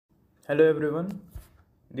Hello everyone.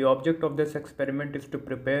 The object of this experiment is to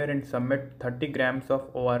prepare and submit 30 grams of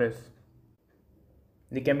ORS.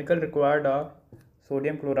 The chemical required are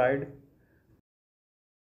sodium chloride,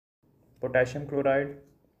 potassium chloride,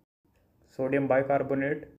 sodium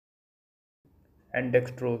bicarbonate, and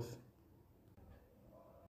dextrose.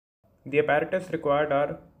 The apparatus required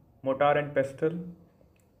are mortar and pestle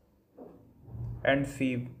and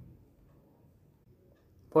sieve.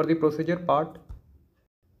 For the procedure part,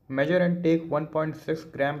 measure and take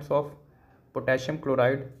 1.6 grams of potassium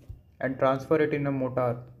chloride and transfer it in a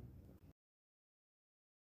mortar.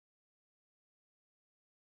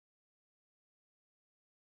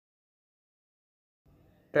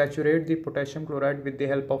 Triturate the potassium chloride with the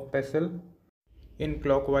help of pestle in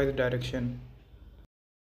clockwise direction.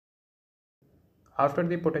 After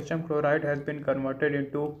the potassium chloride has been converted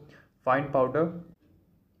into fine powder,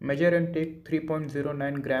 measure and take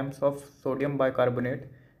 3.09 grams of sodium bicarbonate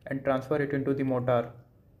and transfer it into the mortar.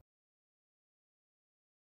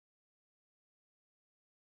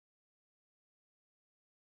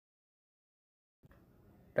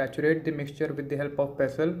 Saturate the mixture with the help of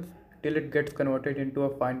pestle till it gets converted into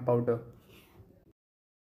a fine powder.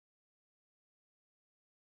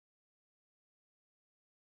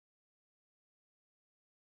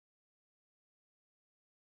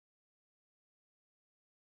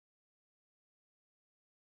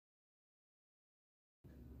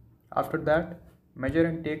 After that, measure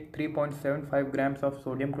and take 3.75 grams of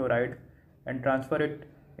sodium chloride and transfer it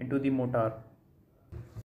into the mortar.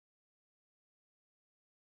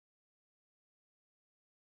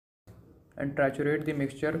 And triturate the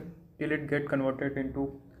mixture till it gets converted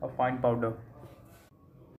into a fine powder.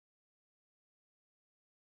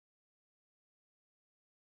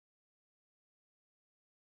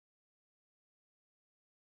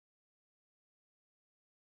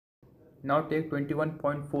 Now take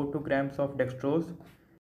 21.42 grams of dextrose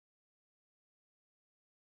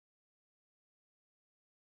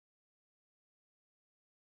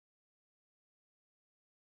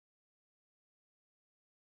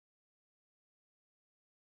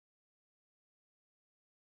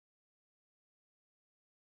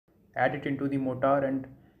add it into the mortar and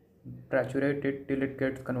triturate it till it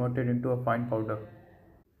gets converted into a fine powder.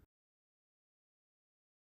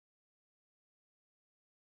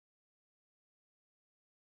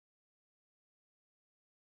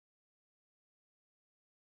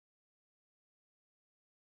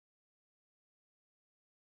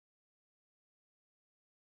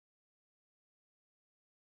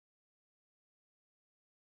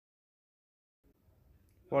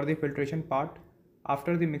 For the filtration part,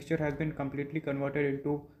 after the mixture has been completely converted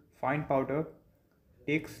into fine powder,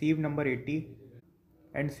 take sieve number 80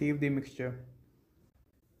 and sieve the mixture.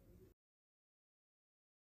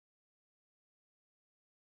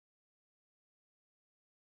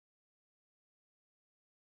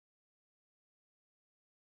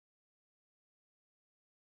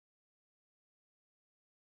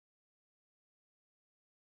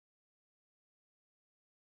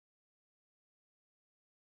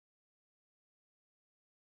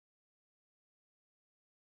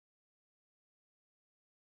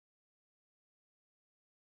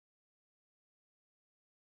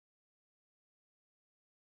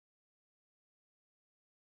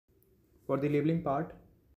 For the labeling part,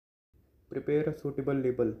 prepare a suitable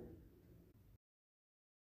label.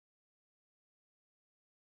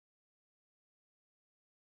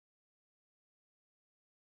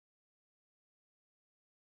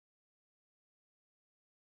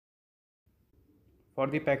 For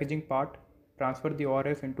the packaging part, transfer the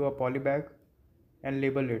ORS into a poly bag and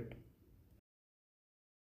label it.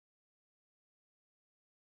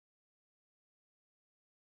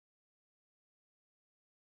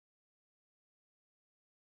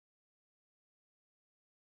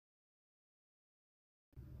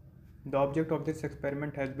 The object of this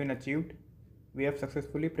experiment has been achieved. We have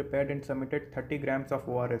successfully prepared and submitted 30 grams of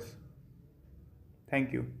ORS.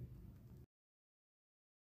 Thank you.